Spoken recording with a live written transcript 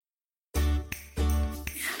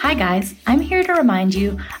Hi guys, I'm here to remind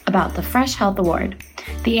you about the Fresh Health Award.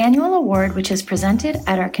 The annual award, which is presented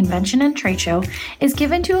at our convention and trade show, is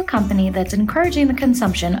given to a company that's encouraging the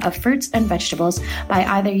consumption of fruits and vegetables by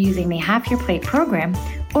either using the Half Your Plate program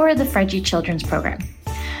or the Freggie Children's Program.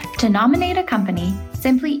 To nominate a company,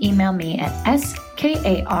 simply email me at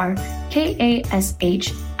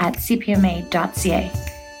skarkash@cpma.ca.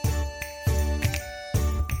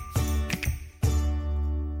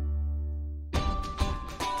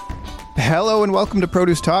 Hello and welcome to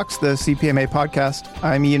Produce Talks, the CPMA podcast.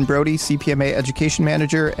 I'm Ian Brody, CPMA Education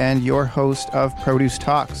Manager and your host of Produce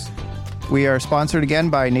Talks. We are sponsored again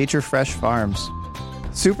by Nature Fresh Farms.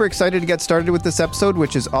 Super excited to get started with this episode,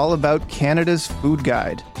 which is all about Canada's Food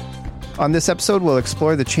Guide. On this episode, we'll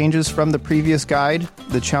explore the changes from the previous guide,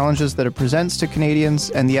 the challenges that it presents to Canadians,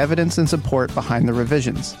 and the evidence and support behind the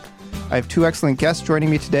revisions. I have two excellent guests joining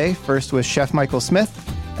me today. First was Chef Michael Smith,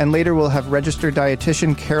 and later we'll have registered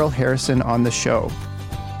dietitian Carol Harrison on the show.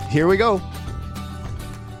 Here we go.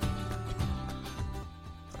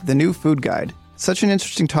 The new food guide. Such an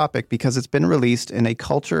interesting topic because it's been released in a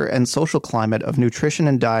culture and social climate of nutrition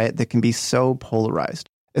and diet that can be so polarized,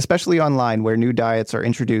 especially online where new diets are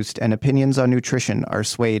introduced and opinions on nutrition are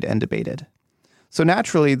swayed and debated. So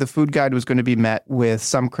naturally, the food guide was going to be met with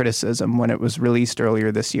some criticism when it was released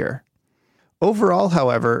earlier this year. Overall,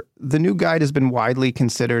 however, the new guide has been widely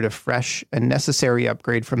considered a fresh and necessary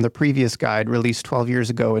upgrade from the previous guide released 12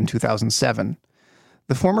 years ago in 2007.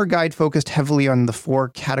 The former guide focused heavily on the 4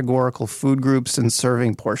 categorical food groups and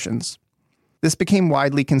serving portions. This became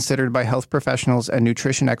widely considered by health professionals and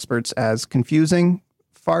nutrition experts as confusing,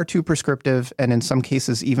 far too prescriptive, and in some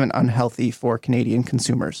cases even unhealthy for Canadian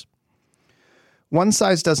consumers. One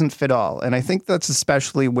size doesn't fit all, and I think that's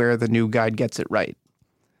especially where the new guide gets it right.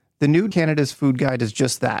 The new Canada's Food Guide is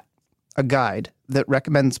just that, a guide that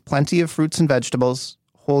recommends plenty of fruits and vegetables,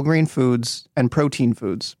 whole grain foods, and protein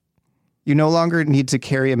foods. You no longer need to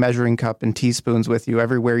carry a measuring cup and teaspoons with you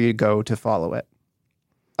everywhere you go to follow it.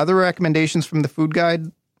 Other recommendations from the food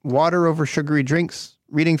guide: water over sugary drinks,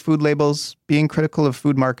 reading food labels, being critical of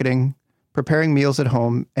food marketing, preparing meals at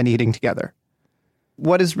home, and eating together.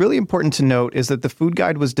 What is really important to note is that the food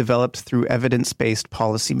guide was developed through evidence-based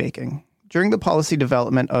policymaking. During the policy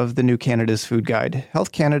development of the new Canada's Food Guide,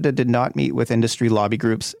 Health Canada did not meet with industry lobby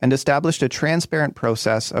groups and established a transparent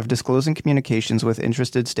process of disclosing communications with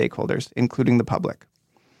interested stakeholders, including the public.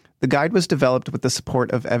 The guide was developed with the support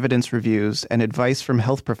of evidence reviews and advice from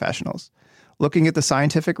health professionals, looking at the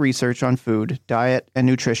scientific research on food, diet, and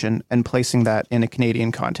nutrition, and placing that in a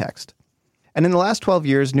Canadian context. And in the last 12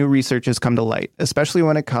 years, new research has come to light, especially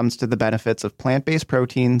when it comes to the benefits of plant-based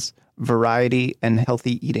proteins, variety, and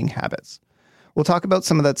healthy eating habits. We'll talk about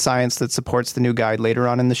some of that science that supports the new guide later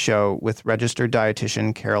on in the show with registered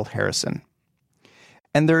dietitian Carol Harrison.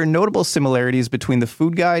 And there are notable similarities between the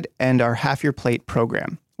food guide and our Half Your Plate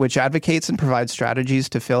program, which advocates and provides strategies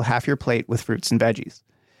to fill half your plate with fruits and veggies.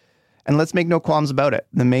 And let's make no qualms about it.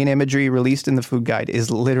 The main imagery released in the food guide is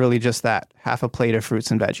literally just that, half a plate of fruits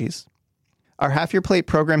and veggies. Our Half Your Plate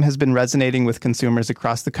program has been resonating with consumers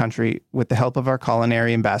across the country with the help of our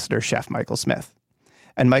culinary ambassador, Chef Michael Smith.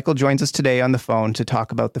 And Michael joins us today on the phone to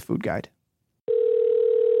talk about the food guide.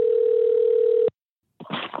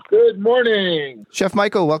 Good morning. Chef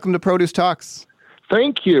Michael, welcome to Produce Talks.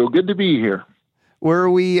 Thank you. Good to be here. Where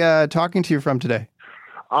are we talking to you from today?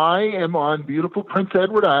 I am on beautiful Prince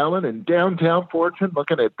Edward Island in downtown Fortune,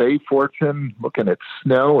 looking at Bay Fortune, looking at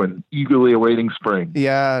snow and eagerly awaiting spring.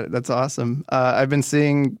 Yeah, that's awesome. I've been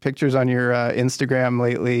seeing pictures on your Instagram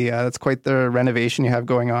lately. That's quite the renovation you have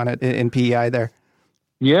going on in PEI there.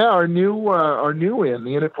 Yeah, our new inn,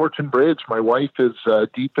 the Inn at Fortune Bridge. My wife is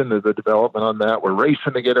deep into the development on that. We're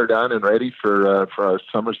racing to get her done and ready for our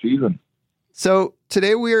summer season. So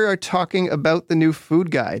today we are talking about the new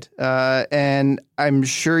food guide, and I'm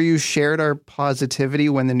sure you shared our positivity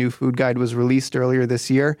when the new food guide was released earlier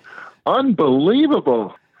this year.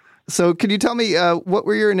 Unbelievable. So could you tell me what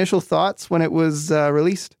were your initial thoughts when it was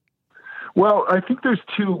released? Well, I think there's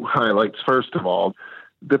 2 highlights. First of all,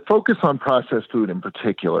 the focus on processed food in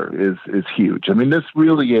particular is huge. I mean, this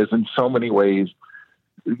really is in so many ways.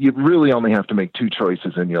 You really only have to make 2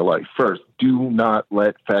 choices in your life. First, do not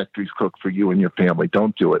let factories cook for you and your family.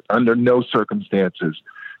 Don't do it. Under no circumstances.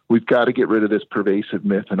 We've got to get rid of this pervasive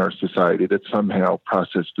myth in our society that somehow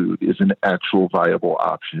processed food is an actual viable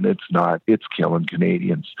option. It's not. It's killing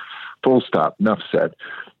Canadians. Full stop. Enough said.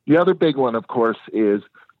 The other big one, of course, is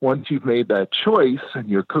once you've made that choice and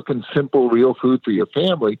you're cooking simple, real food for your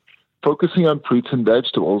family, focusing on fruits and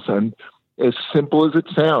vegetables. And as simple as it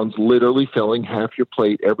sounds, literally filling half your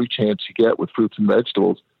plate every chance you get with fruits and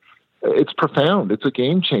vegetables it's profound. It's a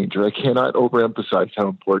game changer. I cannot overemphasize how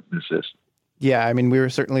important this is. Yeah, I mean, we were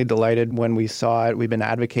certainly delighted when we saw it. We've been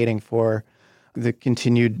advocating for the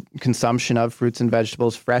continued consumption of fruits and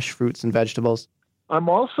vegetables, fresh fruits and vegetables. I'm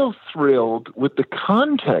also thrilled with the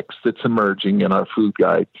context that's emerging in our food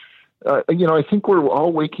guide. I think we're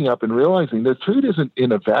all waking up and realizing that food isn't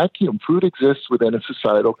in a vacuum. Food exists within a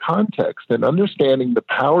societal context, and understanding the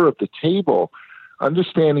power of the table,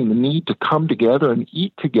 understanding the need to come together and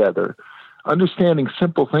eat together, understanding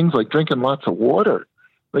simple things like drinking lots of water.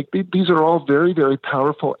 Like these are all very, very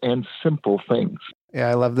powerful and simple things. Yeah,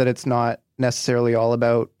 I love that it's not necessarily all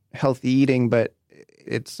about healthy eating, but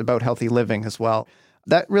it's about healthy living as well.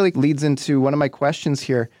 That really leads into one of my questions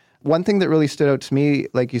here. One thing that really stood out to me,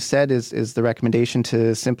 like you said, is the recommendation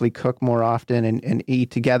to simply cook more often and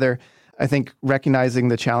eat together. I think recognizing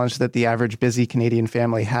the challenge that the average busy Canadian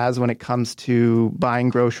family has when it comes to buying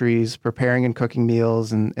groceries, preparing and cooking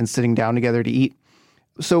meals, and sitting down together to eat.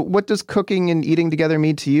 So what does cooking and eating together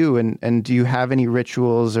mean to you? And do you have any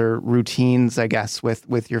rituals or routines, I guess,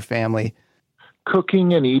 with your family?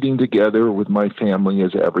 Cooking and eating together with my family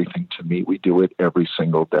is everything to me. We do it every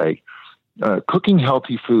single day. Cooking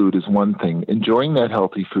healthy food is one thing. Enjoying that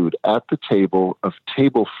healthy food at the table, a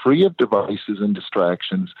table free of devices and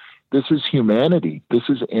distractions. This is humanity. This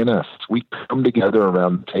is in us. We come together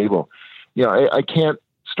around the table. I can't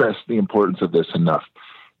stress the importance of this enough.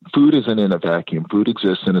 Food isn't in a vacuum. Food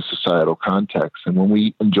exists in a societal context. And when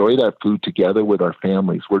we enjoy that food together with our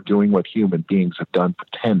families, we're doing what human beings have done for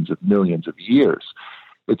tens of millions of years.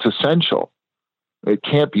 It's essential. It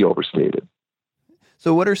can't be overstated.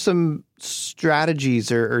 So what are some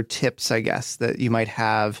strategies or tips, I guess, that you might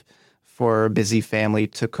have for a busy family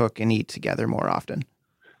to cook and eat together more often?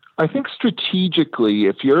 I think strategically,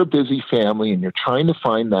 if you're a busy family and you're trying to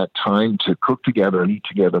find that time to cook together and eat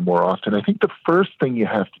together more often, I think the first thing you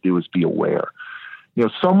have to do is be aware.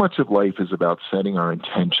 So much of life is about setting our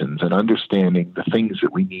intentions and understanding the things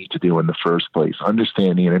that we need to do in the first place,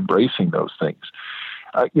 understanding and embracing those things.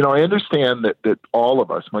 I understand that all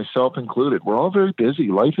of us, myself included, we're all very busy.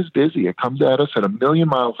 Life is busy. It comes at us at 1,000,000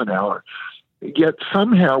 miles an hour. Yet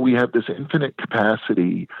somehow we have this infinite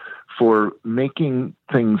capacity for making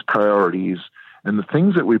things priorities, and the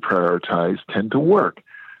things that we prioritize tend to work.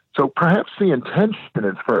 So perhaps the intention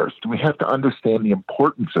is first. We have to understand the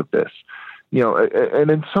importance of this. And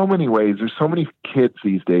in so many ways, there's so many kids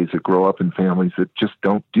these days that grow up in families that just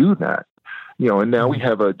don't do that. And now we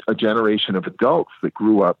have a generation of adults that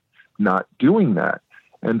grew up not doing that.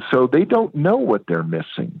 And so they don't know what they're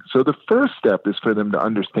missing. So the first step is for them to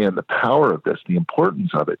understand the power of this, the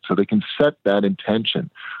importance of it, so they can set that intention.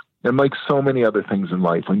 And like so many other things in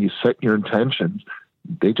life, when you set your intentions,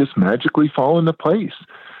 they just magically fall into place.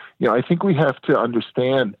 I think we have to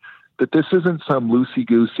understand that this isn't some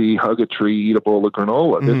loosey-goosey, hug a tree, eat a bowl of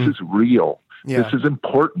granola. Mm-hmm. This is real. Yeah. This is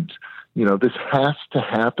important. This has to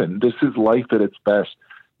happen. This is life at its best.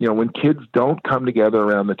 When kids don't come together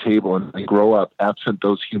around the table and they grow up absent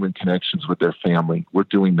those human connections with their family, we're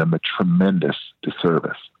doing them a tremendous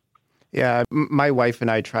disservice. Yeah, my wife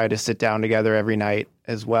and I try to sit down together every night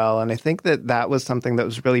as well. And I think that was something that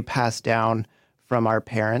was really passed down from our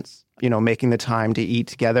parents, making the time to eat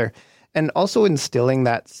together and also instilling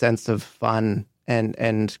that sense of fun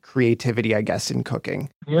and creativity, I guess, in cooking.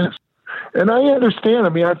 Yes. And I understand. I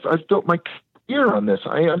mean, I've built my career on this.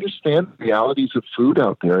 I understand the realities of food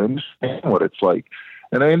out there. I understand what it's like.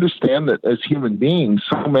 And I understand that as human beings,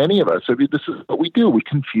 so many of us, this is what we do. We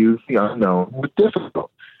confuse the unknown with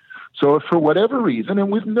difficult. So if for whatever reason,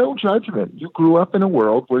 and with no judgment, you grew up in a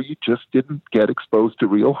world where you just didn't get exposed to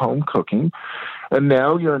real home cooking, and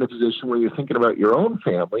now you're in a position where you're thinking about your own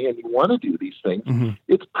family and you want to do these things,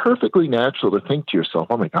 It's perfectly natural to think to yourself,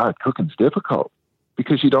 oh my God, cooking's difficult,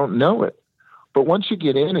 because you don't know it. But once you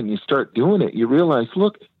get in and you start doing it, you realize,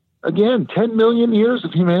 look, again, 10 million years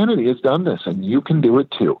of humanity has done this, and you can do it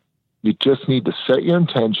too. You just need to set your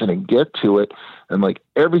intention and get to it. And like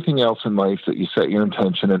everything else in life that you set your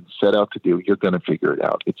intention and set out to do, you're going to figure it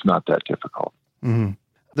out. It's not that difficult. Mm-hmm.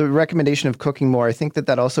 The recommendation of cooking more, I think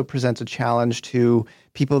that also presents a challenge to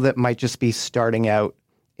people that might just be starting out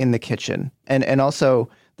in the kitchen. And also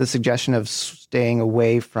the suggestion of staying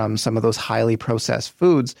away from some of those highly processed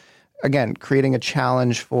foods. Again, creating a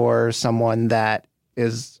challenge for someone that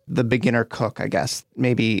is the beginner cook, I guess,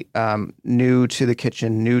 maybe new to the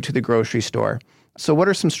kitchen, new to the grocery store. So what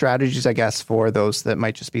are some strategies, I guess, for those that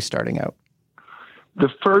might just be starting out? The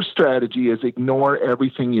first strategy is ignore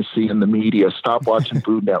everything you see in the media. Stop watching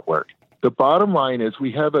Food Network. The bottom line is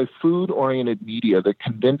we have a food-oriented media that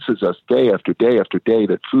convinces us day after day after day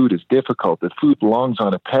that food is difficult, that food belongs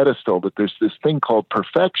on a pedestal, that there's this thing called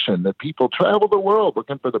perfection, that people travel the world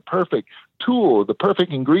looking for the perfect tool, the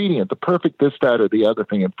perfect ingredient, the perfect this, that, or the other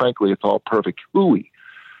thing, and frankly, it's all perfect hooey.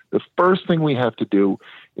 The first thing we have to do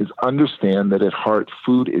is understand that at heart,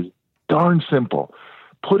 food is darn simple.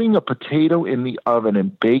 Putting a potato in the oven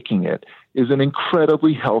and baking it is an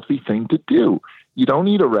incredibly healthy thing to do. You don't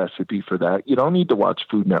need a recipe for that. You don't need to watch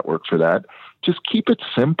Food Network for that. Just keep it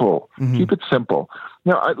simple. Mm-hmm. Keep it simple.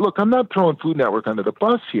 Now, look, I'm not throwing Food Network under the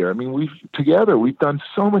bus here. I mean, we've done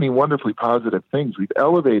so many wonderfully positive things. We've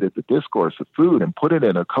elevated the discourse of food and put it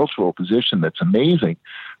in a cultural position that's amazing.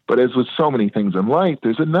 But as with so many things in life,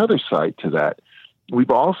 there's another side to that.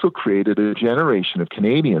 We've also created a generation of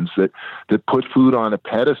Canadians that put food on a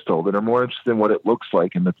pedestal, that are more interested in what it looks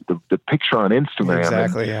like and the picture on Instagram.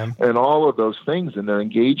 Exactly, and all of those things. And they're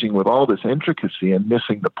engaging with all this intricacy and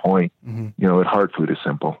missing the point. Mm-hmm. You know, at heart, food is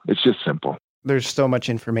simple. It's just simple. There's so much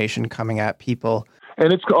information coming at people.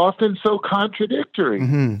 And it's often so contradictory.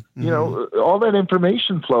 Mm-hmm. Mm-hmm. You know, all that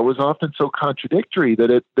information flow is often so contradictory that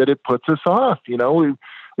it puts us off. You know,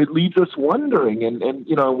 it leaves us wondering, and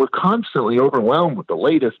you know, we're constantly overwhelmed with the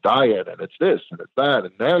latest diet, and it's this and it's that,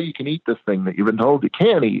 and now you can eat this thing that you've been told you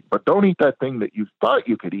can't eat, but don't eat that thing that you thought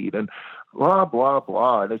you could eat, and blah blah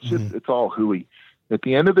blah, and it's just it's all hooey. At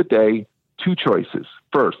the end of the day, two choices.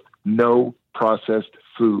 First, no processed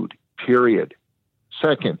food. Period.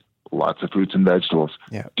 Second, lots of fruits and vegetables.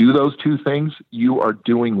 Yeah. Do those two things, you are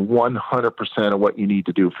doing 100% of what you need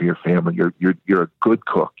to do for your family. You're a good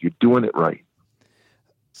cook. You're doing it right.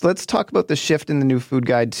 So let's talk about the shift in the new food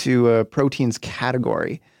guide to a proteins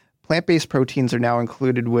category. Plant-based proteins are now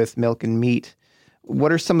included with milk and meat.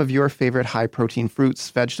 What are some of your favorite high-protein fruits,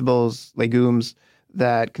 vegetables, legumes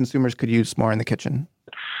that consumers could use more in the kitchen?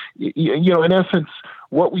 You know, in essence,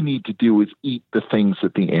 what we need to do is eat the things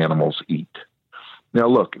that the animals eat. Now,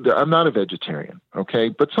 look, I'm not a vegetarian, okay?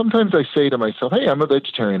 But sometimes I say to myself, hey, I'm a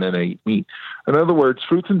vegetarian and I eat meat. In other words,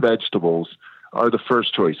 fruits and vegetables are the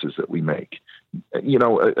first choices that we make. You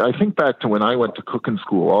know, I think back to when I went to cooking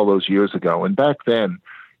school all those years ago, and back then,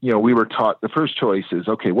 you know, we were taught the first choice is,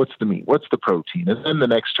 okay, what's the meat? What's the protein? And then the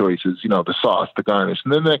next choice is, you know, the sauce, the garnish.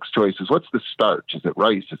 And then the next choice is, what's the starch? Is it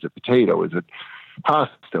rice? Is it potato? Is it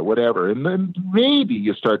pasta? Whatever. And then maybe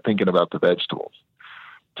you start thinking about the vegetables.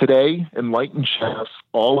 Today, enlightened chefs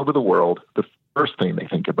all over the world, the first thing they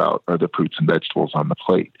think about are the fruits and vegetables on the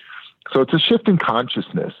plate. So it's a shift in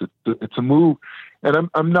consciousness. It's a move. And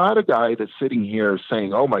I'm not a guy that's sitting here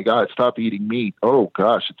saying, oh, my God, stop eating meat. Oh,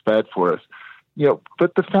 gosh, it's bad for us. You know,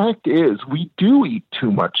 but the fact is we do eat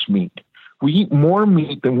too much meat. We eat more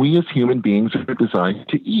meat than we as human beings are designed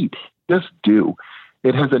to eat. Just do.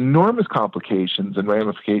 It has enormous complications and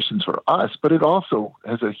ramifications for us, but it also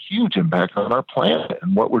has a huge impact on our planet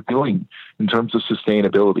and what we're doing in terms of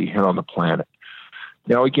sustainability here on the planet.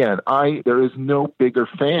 Now, again, there is no bigger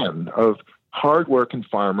fan of hardworking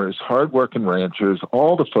farmers, hardworking ranchers,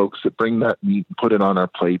 all the folks that bring that meat and put it on our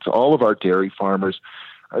plates, all of our dairy farmers.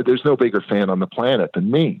 There's no bigger fan on the planet than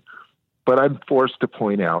me. But I'm forced to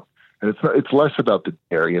point out, and it's less about the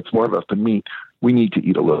dairy, it's more about the meat. We need to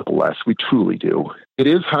eat a little less. We truly do. It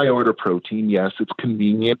is high-order protein. Yes, it's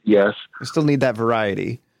convenient. Yes. We still need that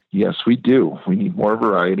variety. Yes, we do. We need more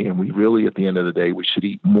variety, and we really, at the end of the day, we should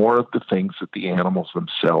eat more of the things that the animals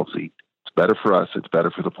themselves eat. It's better for us. It's better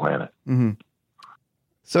for the planet. Mm-hmm.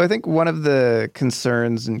 So I think one of the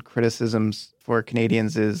concerns and criticisms for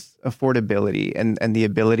Canadians is affordability and the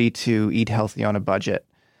ability to eat healthy on a budget.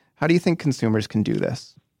 How do you think consumers can do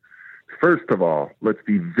this? First of all, let's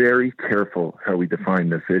be very careful how we define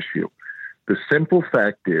this issue. The simple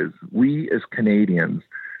fact is we as Canadians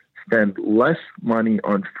spend less money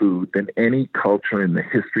on food than any culture in the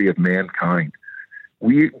history of mankind.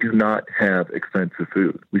 We do not have expensive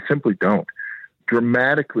food. We simply don't.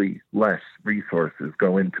 Dramatically less resources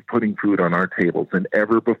go into putting food on our tables than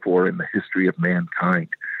ever before in the history of mankind.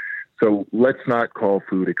 So let's not call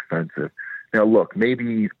food expensive. Now, look,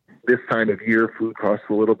 maybe this time of year food costs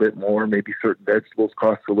a little bit more. Maybe certain vegetables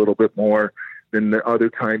cost a little bit more than the other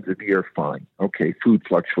times of year. Fine. Okay, food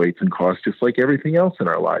fluctuates in cost just like everything else in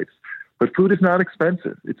our lives. But food is not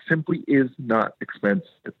expensive. It simply is not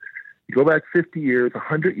expensive. You go back 50 years,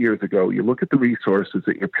 100 years ago, you look at the resources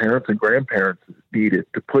that your parents and grandparents needed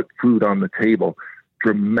to put food on the table,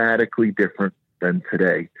 dramatically different than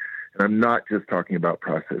today. And I'm not just talking about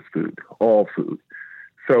processed food, all food.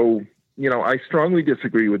 So, you know, I strongly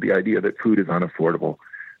disagree with the idea that food is unaffordable.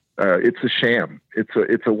 It's a sham.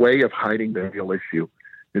 It's a way of hiding the real issue.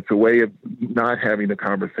 It's a way of not having the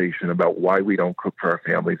conversation about why we don't cook for our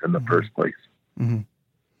families in the first place.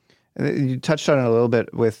 Mm-hmm. You touched on it a little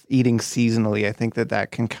bit with eating seasonally. I think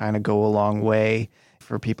that can kind of go a long way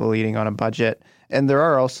for people eating on a budget. And there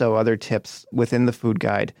are also other tips within the food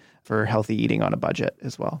guide for healthy eating on a budget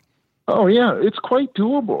as well. Oh, yeah, it's quite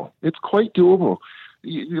doable. It's quite doable.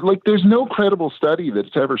 Like, there's no credible study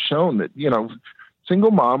that's ever shown that,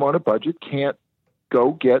 single mom on a budget can't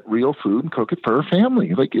go get real food and cook it for her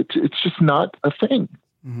family. Like, it's just not a thing.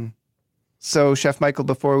 Mm-hmm. So, Chef Michael,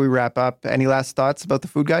 before we wrap up, any last thoughts about the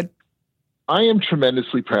food guide? I am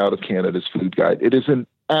tremendously proud of Canada's food guide. It is an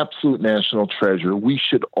absolute national treasure. We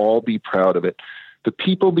should all be proud of it. The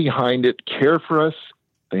people behind it care for us.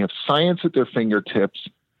 They have science at their fingertips.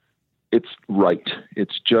 It's right.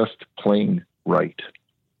 It's just plain right.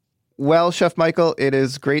 Well, Chef Michael, it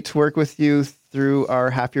is great to work with you through our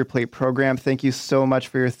Half Your Plate program. Thank you so much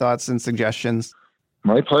for your thoughts and suggestions.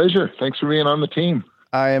 My pleasure. Thanks for being on the team.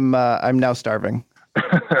 I'm now starving.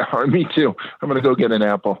 Me too. I'm going to go get an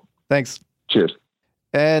apple. Thanks. Cheers.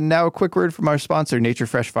 And now a quick word from our sponsor, Nature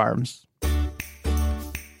Fresh Farms.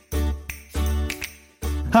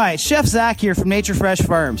 Hi, it's Chef Zach here from Nature Fresh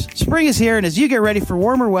Farms. Spring is here, and as you get ready for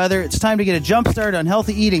warmer weather, it's time to get a jump start on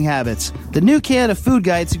healthy eating habits. The new Canada Food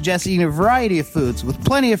Guide suggests eating a variety of foods with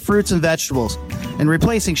plenty of fruits and vegetables, and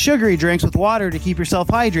replacing sugary drinks with water to keep yourself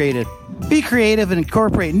hydrated. Be creative and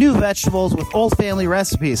incorporate new vegetables with old family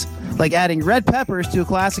recipes, like adding red peppers to a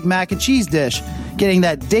classic mac and cheese dish, getting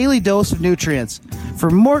that daily dose of nutrients. For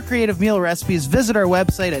more creative meal recipes, visit our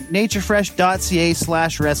website at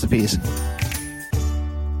naturefresh.ca/recipes.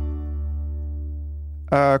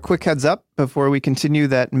 Quick heads up before we continue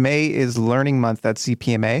that May is Learning Month at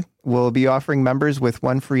CPMA. We'll be offering members with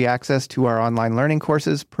one free access to our online learning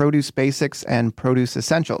courses, Produce Basics and Produce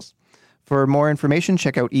Essentials. For more information,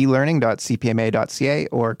 check out elearning.cpma.ca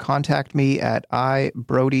or contact me at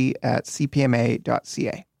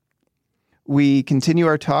ibrody@cpma.ca. We continue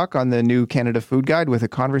our talk on the new Canada Food Guide with a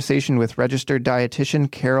conversation with registered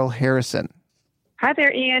dietitian Carol Harrison. Hi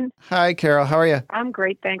there, Ian. Hi, Carol. How are you? I'm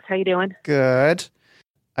great, thanks. How you doing? Good.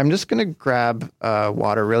 I'm just going to grab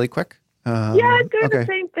water really quick. Yeah, I'm doing the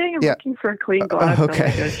same thing. I'm looking for a clean glass.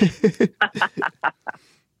 Okay.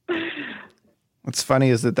 What's funny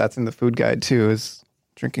is that's in the food guide, too, is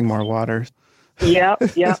drinking more water. Yep.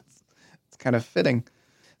 It's kind of fitting.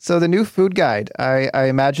 So the new food guide, I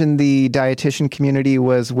imagine the dietitian community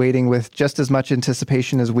was waiting with just as much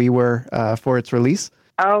anticipation as we were for its release.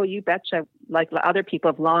 Oh, you betcha. Like other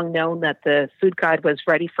people have long known that the food guide was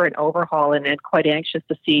ready for an overhaul and quite anxious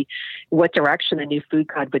to see what direction the new food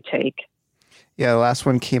guide would take. Yeah, the last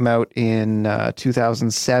one came out in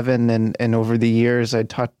 2007, and over the years, I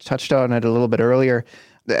touched on it a little bit earlier.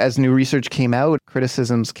 As new research came out,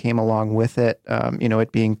 criticisms came along with it,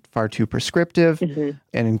 it being far too prescriptive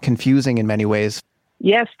and confusing in many ways.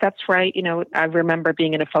 Yes, that's right. I remember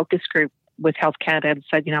being in a focus group with Health Canada and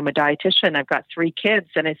said, I'm a dietitian. I've got 3 kids.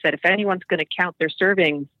 And I said, if anyone's going to count their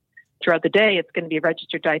servings throughout the day, it's going to be a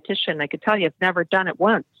registered dietitian. I could tell you, I've never done it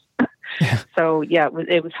once. So,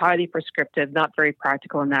 it was highly prescriptive, not very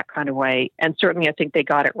practical in that kind of way. And certainly, I think they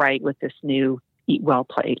got it right with this new Eat Well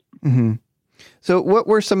plate. Mm-hmm. So what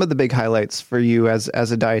were some of the big highlights for you as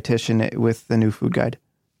a dietitian with the new food guide?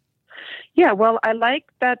 Yeah, well, I like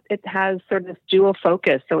that it has sort of this dual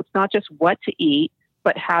focus. So it's not just what to eat,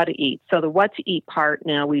 but how to eat. So the what to eat part,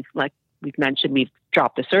 now we've mentioned, we've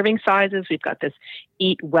dropped the serving sizes. We've got this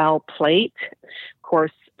Eat Well plate, of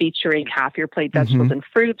course, featuring half your plate vegetables and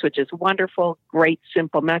fruits, which is wonderful. Great,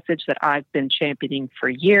 simple message that I've been championing for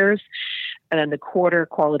years. And then the quarter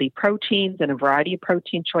quality proteins and a variety of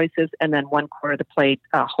protein choices. And then 1/4 of the plate,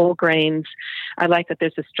 whole grains. I like that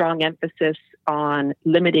there's a strong emphasis on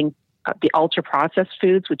limiting the ultra-processed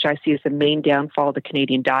foods, which I see as the main downfall of the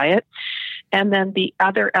Canadian diet. And then the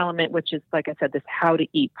other element, which is, like I said, this how to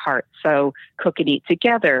eat part. So cook and eat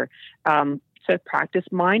together. So practice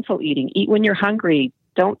mindful eating. Eat when you're hungry.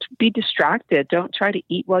 Don't be distracted. Don't try to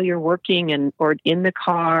eat while you're working or in the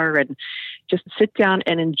car, and just sit down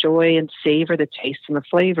and enjoy and savor the taste and the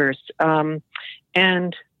flavors. And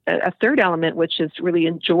a third element, which is really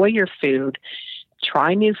enjoy your food.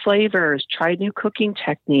 Try new flavors, try new cooking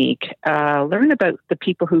technique, learn about the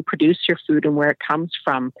people who produce your food and where it comes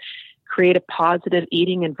from. Create a positive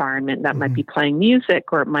eating environment. That might be playing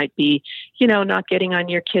music, or it might be, not getting on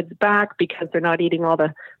your kids' back because they're not eating all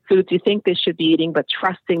the foods you think they should be eating, but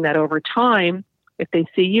trusting that over time, if they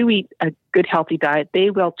see you eat a good, healthy diet, they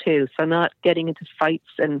will too. So not getting into fights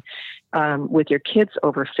and with your kids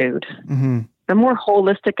over food. A more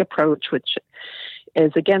holistic approach, which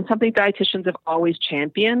is, again, something dietitians have always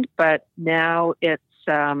championed, but now it's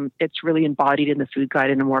it's really embodied in the food guide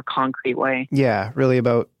in a more concrete way. Yeah, really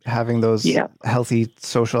about having those healthy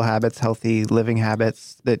social habits, healthy living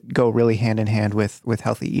habits that go really hand in hand with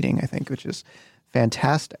healthy eating, I think, which is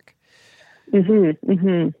fantastic. So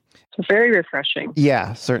very refreshing.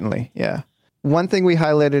 Yeah, certainly. Yeah. One thing we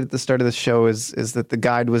highlighted at the start of the show is that the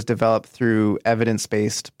guide was developed through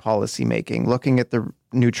evidence-based policy making, looking at the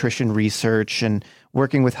nutrition research and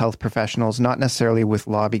working with health professionals, not necessarily with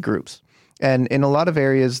lobby groups. And in a lot of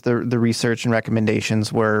areas, the research and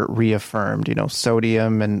recommendations were reaffirmed,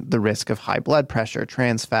 sodium and the risk of high blood pressure,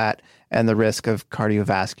 trans fat, and the risk of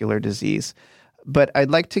cardiovascular disease. But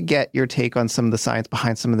I'd like to get your take on some of the science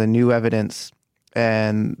behind some of the new evidence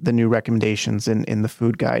and the new recommendations in the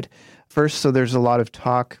food guide. First, so there's a lot of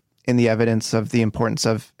talk in the evidence of the importance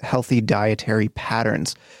of healthy dietary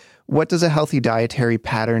patterns. What does a healthy dietary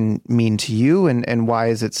pattern mean to you, and why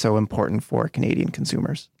is it so important for Canadian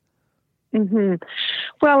consumers?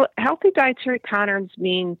 Well, healthy dietary patterns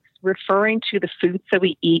means referring to the foods that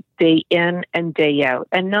we eat day in and day out,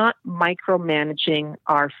 and not micromanaging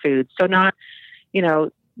our food. So not,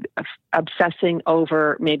 obsessing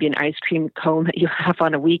over maybe an ice cream cone that you have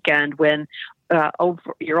on a weekend when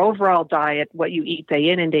your overall diet, what you eat day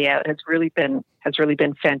in and day out, has really been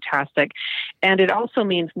fantastic. And it also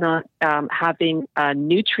means not having a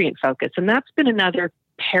nutrient focus, and that's been another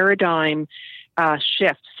paradigm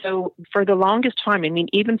shift. So for the longest time,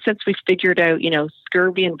 even since we figured out,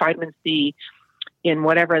 scurvy and vitamin C in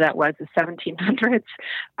whatever that was, the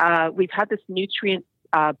 1700s, we've had this nutrient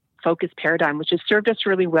focused paradigm, which has served us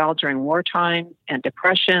really well during wartime and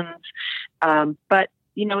depressions. But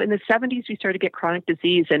in the 70s, we started to get chronic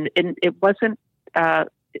disease, and it wasn't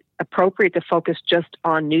appropriate to focus just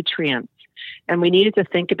on nutrients. And we needed to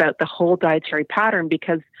think about the whole dietary pattern,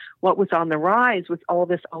 because what was on the rise was all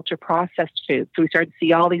this ultra-processed food. So we started to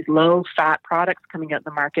see all these low-fat products coming out in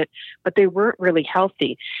the market, but they weren't really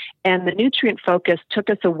healthy. And the nutrient focus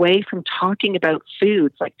took us away from talking about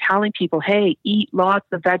foods, like telling people, hey, eat lots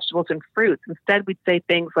of vegetables and fruits. Instead, we'd say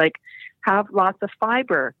things like, have lots of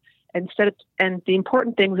fiber. And the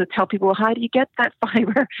important thing was to tell people, well, how do you get that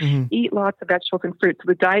fiber? Eat lots of vegetables and fruits. So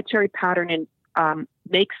the dietary pattern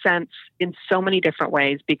makes sense in so many different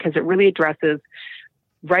ways, because it really addresses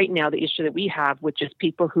right now the issue that we have, which is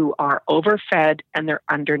people who are overfed and they're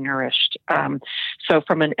undernourished. So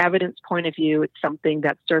from an evidence point of view, it's something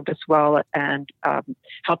that served us well, and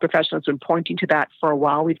health professionals have been pointing to that for a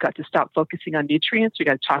while. We've got to stop focusing on nutrients. We've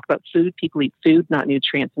got to talk about food. People eat food, not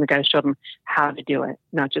nutrients, and we've got to show them how to do it,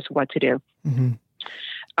 not just what to do.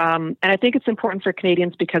 And I think it's important for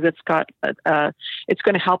Canadians because it's going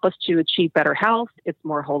to help us to achieve better health. It's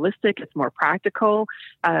more holistic. It's more practical.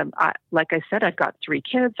 Like I said, I've got 3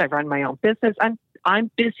 kids. I run my own business.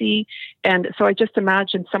 I'm busy. And so I just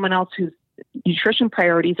imagine someone else whose nutrition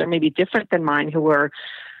priorities are maybe different than mine, who are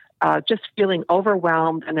just feeling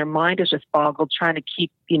overwhelmed and their mind is just boggled, trying to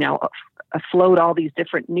keep, afloat all these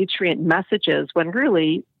different nutrient messages, when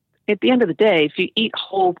really, at the end of the day, if you eat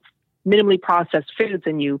whole, minimally processed foods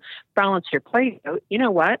and you balance your plate out, you know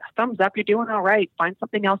what? Thumbs up, you're doing all right. Find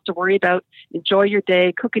something else to worry about. Enjoy your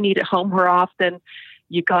day. Cook and eat at home more often.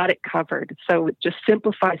 You got it covered. So it just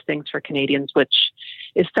simplifies things for Canadians, which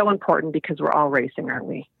is so important because we're all racing, aren't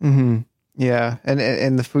we? Yeah.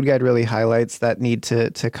 And the food guide really highlights that need to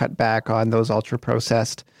cut back on those ultra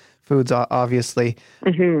processed foods, obviously.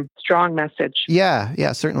 Strong message.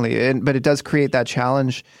 Yeah, certainly. But it does create that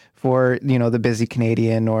challenge for, the busy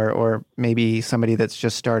Canadian or maybe somebody that's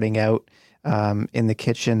just starting out in the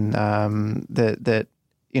kitchen that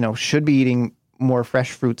should be eating more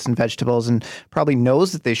fresh fruits and vegetables, and probably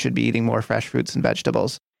knows that they should be eating more fresh fruits and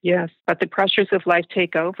vegetables. Yes, but the pressures of life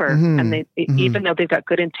take over, and even though they've got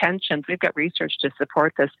good intentions, we've got research to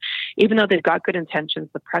support this. Even though they've got good intentions,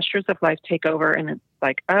 the pressures of life take over, and it's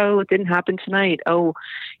like, oh, it didn't happen tonight. Oh,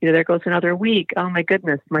 there goes another week. Oh my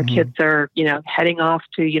goodness, my kids are, heading off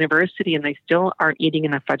to university, and they still aren't eating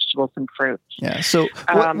enough vegetables and fruits. Yeah. So,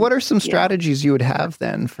 what are some strategies you would have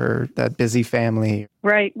then for that busy family?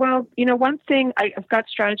 Right. Well, one thing, I've got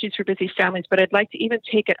strategies for busy families, but I'd like to even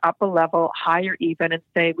take it up a level higher even and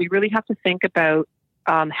say we really have to think about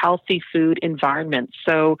healthy food environments.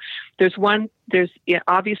 So there's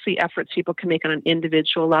obviously efforts people can make on an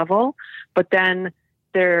individual level, but then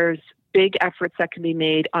there's big efforts that can be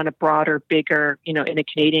made on a broader, bigger, in a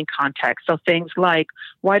Canadian context. So things like,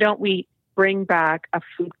 why don't we bring back a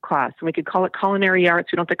food class? And we could call it culinary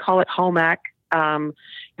arts. We don't have to call it home ec.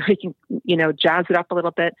 We can, jazz it up a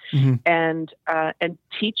little bit and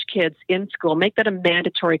teach kids in school, make that a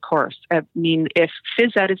mandatory course. I mean, if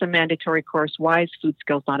phys ed is a mandatory course, why is food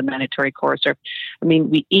skills not a mandatory course? Or,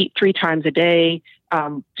 we eat 3 times a day.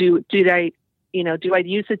 Do I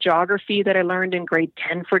use the geography that I learned in grade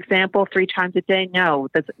 10, for example, 3 times a day? No,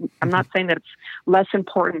 I'm not saying that it's less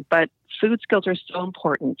important, but food skills are so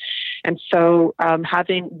important. And so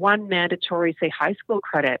having one mandatory, say, high school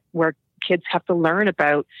credit where kids have to learn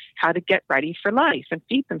about how to get ready for life and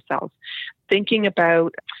feed themselves. Thinking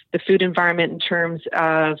about the food environment in terms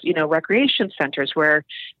of, recreation centers where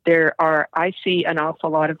I see an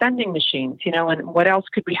awful lot of vending machines, and what else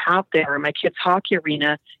could we have there? My kids' hockey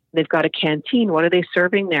arena, they've got a canteen. What are they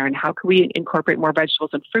serving there? And how can we incorporate more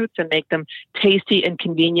vegetables and fruits and make them tasty and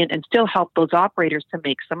convenient and still help those operators to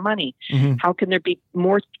make some money? How can there be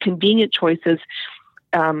more convenient choices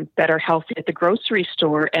that are healthy at the grocery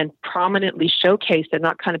store and prominently showcased and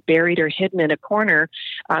not kind of buried or hidden in a corner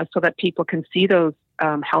so that people can see those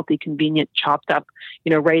healthy, convenient, chopped up,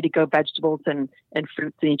 ready to go vegetables and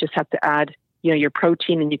fruits. And you just have to add, your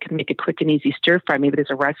protein and you can make a quick and easy stir fry. Maybe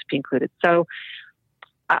there's a recipe included. So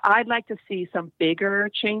I'd like to see some bigger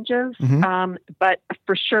changes. But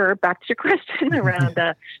for sure, back to your question around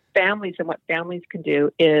families and what families can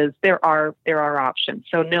do is there are options.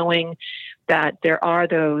 So knowing that there are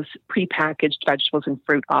those prepackaged vegetables and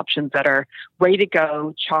fruit options that are ready to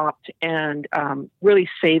go, chopped, and really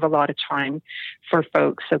save a lot of time for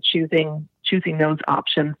folks. So choosing those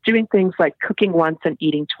options, doing things like cooking once and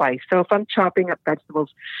eating twice. So if I'm chopping up vegetables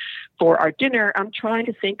for our dinner, I'm trying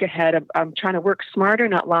to think ahead. I'm trying to work smarter,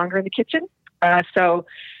 not longer in the kitchen. So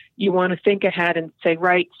you want to think ahead and say,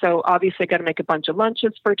 right, so obviously I got to make a bunch of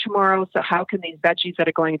lunches for tomorrow. So how can these veggies that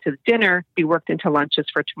are going into the dinner be worked into lunches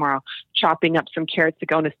for tomorrow? Chopping up some carrots to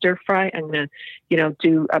go in a stir fry. I'm going to,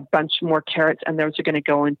 do a bunch more carrots, and those are going to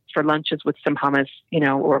go in for lunches with some hummus,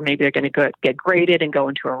 or maybe they're going to get grated and go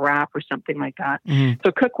into a wrap or something like that.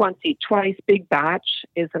 So cook once, eat twice. Big batch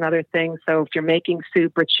is another thing. So if you're making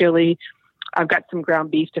soup or chili, I've got some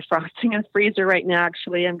ground beef defrosting in the freezer right now.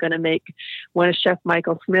 Actually, I'm going to make one of Chef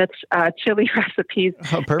Michael Smith's chili recipes.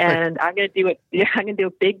 Oh, perfect. And I'm going to do it. Yeah, I'm going to do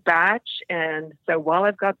a big batch. And so while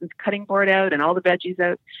I've got this cutting board out and all the veggies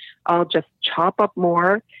out, I'll just chop up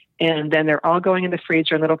more. And then they're all going in the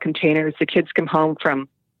freezer in little containers. The kids come home from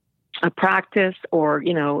a practice or,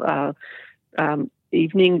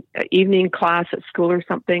 evening class at school or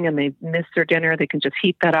something, and they miss their dinner. They can just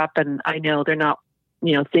heat that up. And I know they're not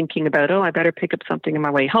thinking about, I better pick up something on my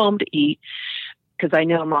way home to eat because I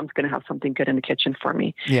know mom's going to have something good in the kitchen for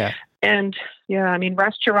me. Yeah. And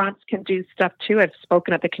restaurants can do stuff too. I've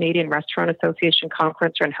spoken at the Canadian Restaurant Association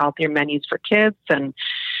conference on healthier menus for kids and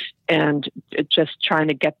just trying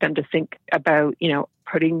to get them to think about,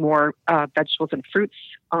 putting more vegetables and fruits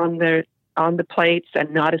on the plates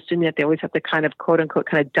and not assuming that they always have to kind of quote unquote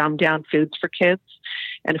kind of dumb down foods for kids.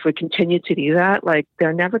 And if we continue to do that,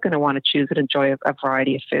 they're never going to want to choose and enjoy a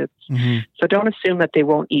variety of foods. So don't assume that they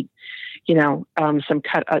won't eat, some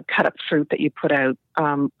cut up fruit that you put out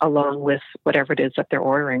along with whatever it is that they're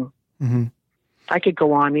ordering. I could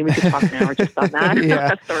go on. We could talk an hour just on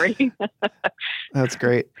that. Sorry. That's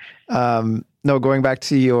great. No, going back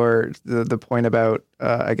to the point about,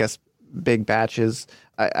 I guess, big batches,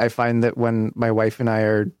 I find that when my wife and I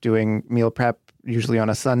are doing meal prep, usually on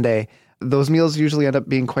a Sunday, those meals usually end up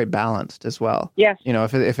being quite balanced as well. Yes.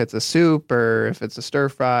 If it's a soup or if it's a stir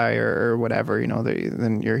fry or whatever,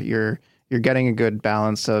 then you're getting a good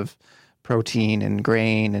balance of protein and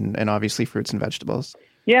grain and obviously fruits and vegetables.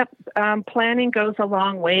 Yep. Planning goes a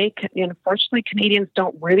long way. Unfortunately, Canadians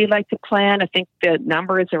don't really like to plan. I think the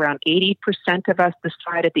number is around 80% of us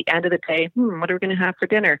decide at the end of the day, what are we going to have for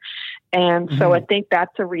dinner? And so I think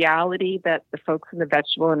that's a reality that the folks in the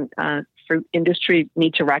vegetable and fruit industry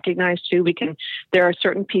need to recognize too. There are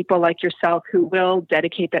certain people like yourself who will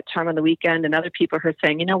dedicate that time on the weekend, and other people who are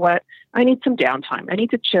saying, you know what, I need some downtime. I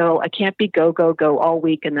need to chill. I can't be go all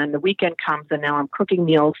week. And then the weekend comes and now I'm cooking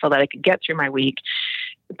meals so that I can get through my week.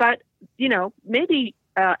 But, maybe,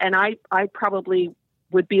 and I probably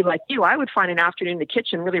would be like you. I would find an afternoon in the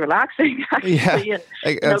kitchen really relaxing, actually. And,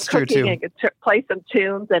 that's cooking true too. And play some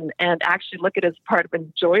tunes and actually look at it as part of an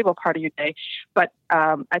enjoyable part of your day. But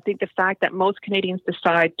I think the fact that most Canadians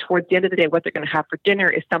decide towards the end of the day what they're going to have for dinner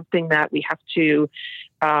is something that we have to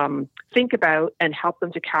think about and help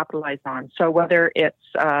them to capitalize on. So whether it's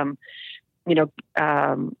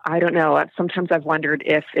I don't know. Sometimes I've wondered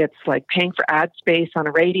if it's like paying for ad space on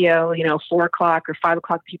a radio, 4 o'clock or 5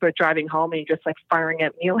 o'clock, people are driving home and you're just like firing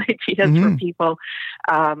out meal ideas for people.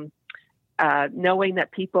 knowing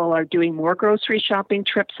that people are doing more grocery shopping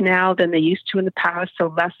trips now than they used to in the past.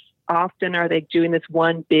 So less often are they doing this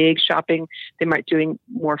one big shopping. They might doing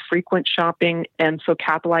more frequent shopping. And so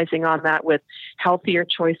capitalizing on that with healthier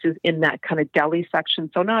choices in that kind of deli section.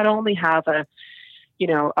 So not only have a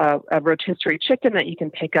rotisserie chicken that you can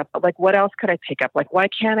pick up, but like, what else could I pick up? Like, why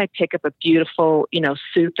can't I pick up a beautiful,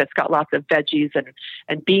 soup that's got lots of veggies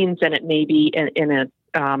and beans in it, maybe in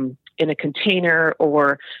a container,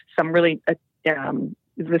 or some really,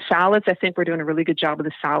 the salads. I think we're doing a really good job of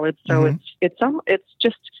the salads. So it's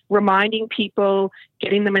just reminding people,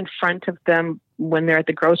 getting them in front of them when they're at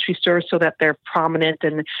the grocery store so that they're prominent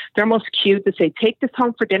and they're almost cute to say, take this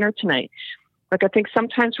home for dinner tonight. Like, I think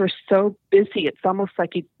sometimes we're so busy, it's almost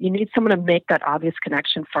like you need someone to make that obvious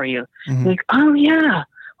connection for you. Like, oh yeah,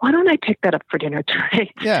 why don't I pick that up for dinner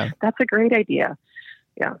tonight? Yeah. That's a great idea.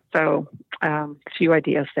 Yeah. So a few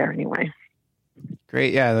ideas there anyway.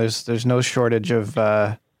 Great. Yeah. There's no shortage of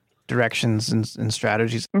directions and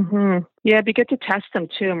strategies. Yeah. It'd be good to test them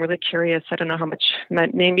too. I'm really curious. I don't know how much,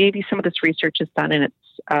 maybe some of this research is done and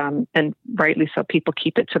it's, and rightly so, people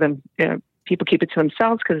keep it to them. People keep it to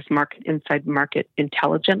themselves because it's inside market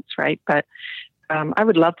intelligence, right? But I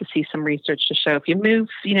would love to see some research to show if you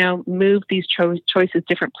move these choices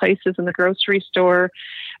different places in the grocery store,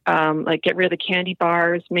 like get rid of the candy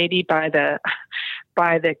bars, maybe by the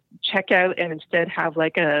checkout, and instead have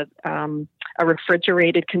like a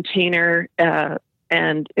refrigerated container,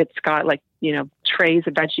 and it's got like trays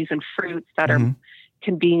of veggies and fruits that are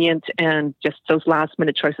convenient, and just those last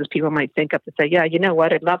minute choices people might think of to say, yeah, you know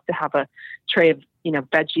what, I'd love to have a tray of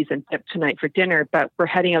veggies and dip tonight for dinner, but we're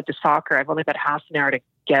heading out to soccer. I've only got half an hour to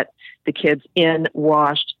get the kids in,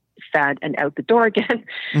 washed, fed, and out the door again.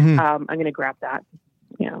 I'm going to grab that.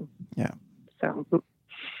 Yeah. So.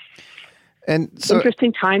 And so,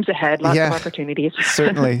 interesting times ahead, lots of opportunities.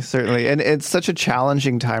 certainly. And it's such a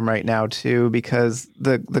challenging time right now too, because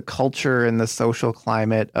the culture and the social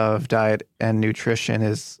climate of diet and nutrition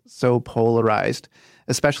is so polarized,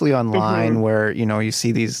 especially online where, you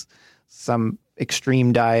see some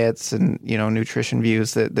extreme diets and, nutrition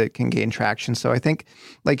views that can gain traction. So I think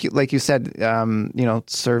like you said,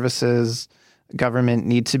 services, government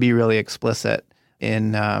need to be really explicit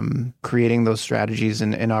in creating those strategies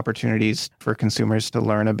and opportunities for consumers to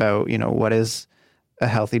learn about, what is a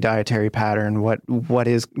healthy dietary pattern, what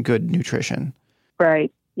is good nutrition.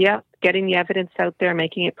 Right. Yeah. Getting the evidence out there,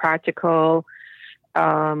 making it practical,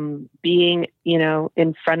 being,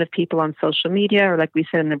 in front of people on social media, or like we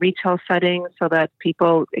said, in the retail setting, so that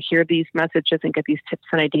people hear these messages and get these tips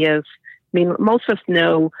and ideas. I mean, most of us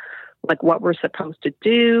know like what we're supposed to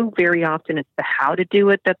do. Very often it's the how to do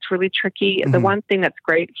it that's really tricky. The one thing that's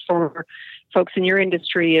great for folks in your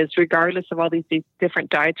industry is, regardless of all these different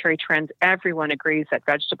dietary trends, everyone agrees that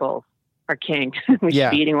vegetables are king. We should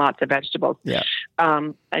be eating lots of vegetables. Yeah.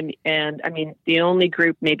 And I mean, the only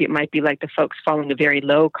group, maybe it might be like the folks following a very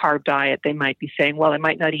low carb diet. They might be saying, well, I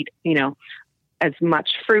might not eat, as much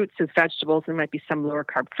fruits as vegetables. There might be some lower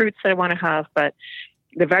carb fruits that I want to have, but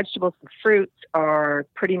the vegetables and fruits are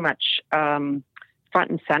pretty much front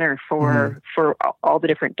and center for all the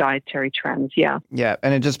different dietary trends. Yeah. Yeah.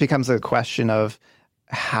 And it just becomes a question of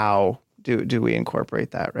how do we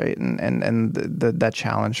incorporate that, right? And that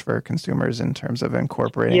challenge for consumers in terms of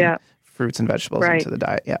incorporating fruits and vegetables into the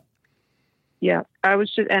diet. Yeah. Yeah. I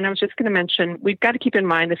was just going to mention, we've got to keep in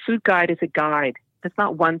mind the food guide is a guide. It's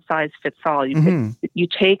not one size fits all. You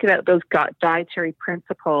take those dietary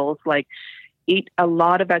principles, like eat a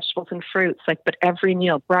lot of vegetables and fruits, but every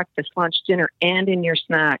meal, breakfast, lunch, dinner, and in your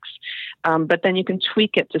snacks. But then you can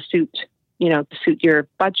tweak it to suit your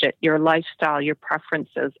budget, your lifestyle, your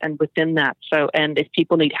preferences, and within that. So, and if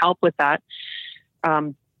people need help with that,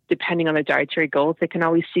 depending on their dietary goals, they can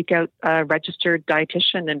always seek out a registered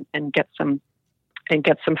dietitian and get some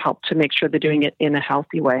help to make sure they're doing it in a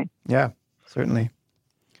healthy way. Yeah, certainly.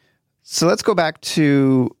 So let's go back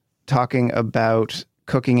to talking about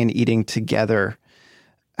cooking and eating together.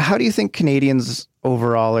 How do you think Canadians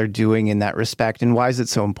overall are doing in that respect, and why is it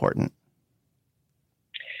so important?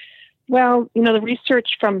 Well, the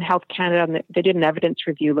research from Health Canada, they did an evidence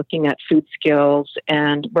review looking at food skills,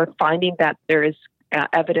 and we're finding that there is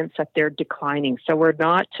evidence that they're declining. So we're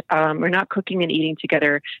not cooking and eating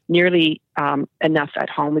together nearly enough at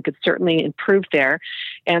home. We could certainly improve there.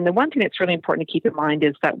 And the one thing that's really important to keep in mind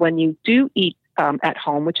is that when you do eat at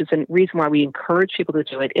home, which is a reason why we encourage people to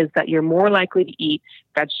do it, is that you're more likely to eat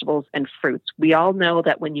vegetables and fruits. We all know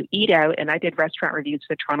that when you eat out, and I did restaurant reviews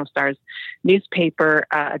for the Toronto Star's newspaper,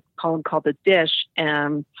 a column called The Dish,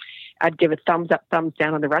 I'd give a thumbs up, thumbs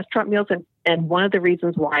down on the restaurant meals. And one of the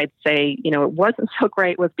reasons why I'd say, it wasn't so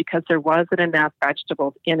great was because there wasn't enough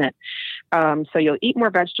vegetables in it. So you'll eat more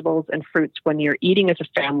vegetables and fruits when you're eating as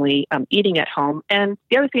a family, eating at home. And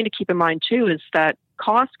the other thing to keep in mind, too, is that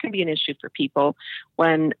cost can be an issue for people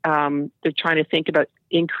when they're trying to think about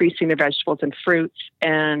increasing their vegetables and fruits.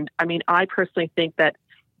 And I personally think that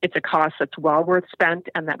it's a cost that's well worth spent,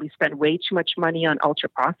 and that we spend way too much money on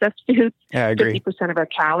ultra-processed foods. Yeah, I agree. 50% of our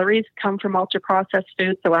calories come from ultra-processed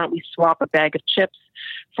foods. So why don't we swap a bag of chips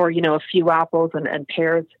for, a few apples and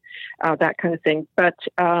pears, that kind of thing. But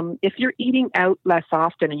if you're eating out less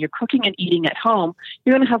often and you're cooking and eating at home,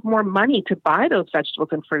 you're going to have more money to buy those vegetables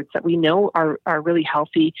and fruits that we know are really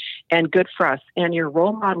healthy and good for us. And you're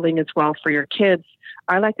role modeling as well for your kids.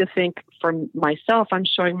 I like to think for myself, I'm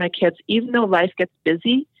showing my kids, even though life gets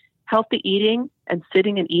busy, healthy eating and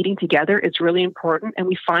sitting and eating together is really important, and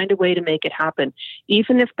we find a way to make it happen.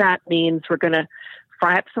 Even if that means we're going to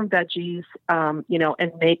fry up some veggies,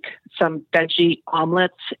 and make some veggie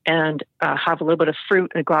omelets and have a little bit of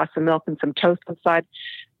fruit and a glass of milk and some toast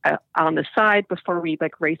on the side before we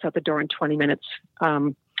race out the door in 20 minutes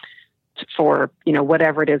for,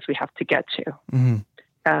 whatever it is we have to get to.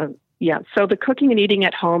 Mm-hmm. So the cooking and eating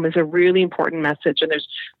at home is a really important message, and there's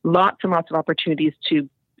lots and lots of opportunities to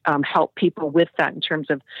help people with that in terms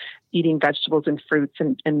of eating vegetables and fruits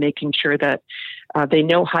and making sure that they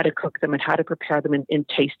know how to cook them and how to prepare them in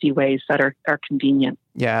tasty ways that are convenient.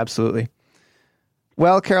 Yeah, absolutely.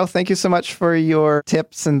 Well, Carol, thank you so much for your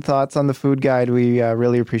tips and thoughts on the food guide. We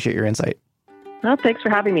really appreciate your insight. Well, thanks for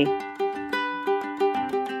having me.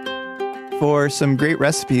 For some great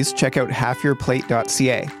recipes, check out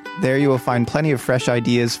halfyourplate.ca. There you will find plenty of fresh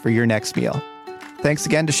ideas for your next meal. Thanks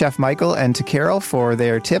again to Chef Michael and to Carol for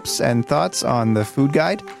their tips and thoughts on the food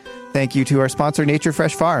guide. Thank you to our sponsor, Nature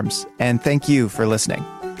Fresh Farms, and thank you for listening.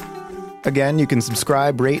 Again, you can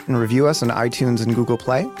subscribe, rate, and review us on iTunes and Google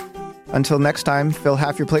Play. Until next time, fill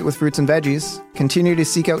half your plate with fruits and veggies, continue to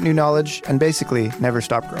seek out new knowledge, and basically never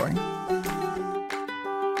stop growing.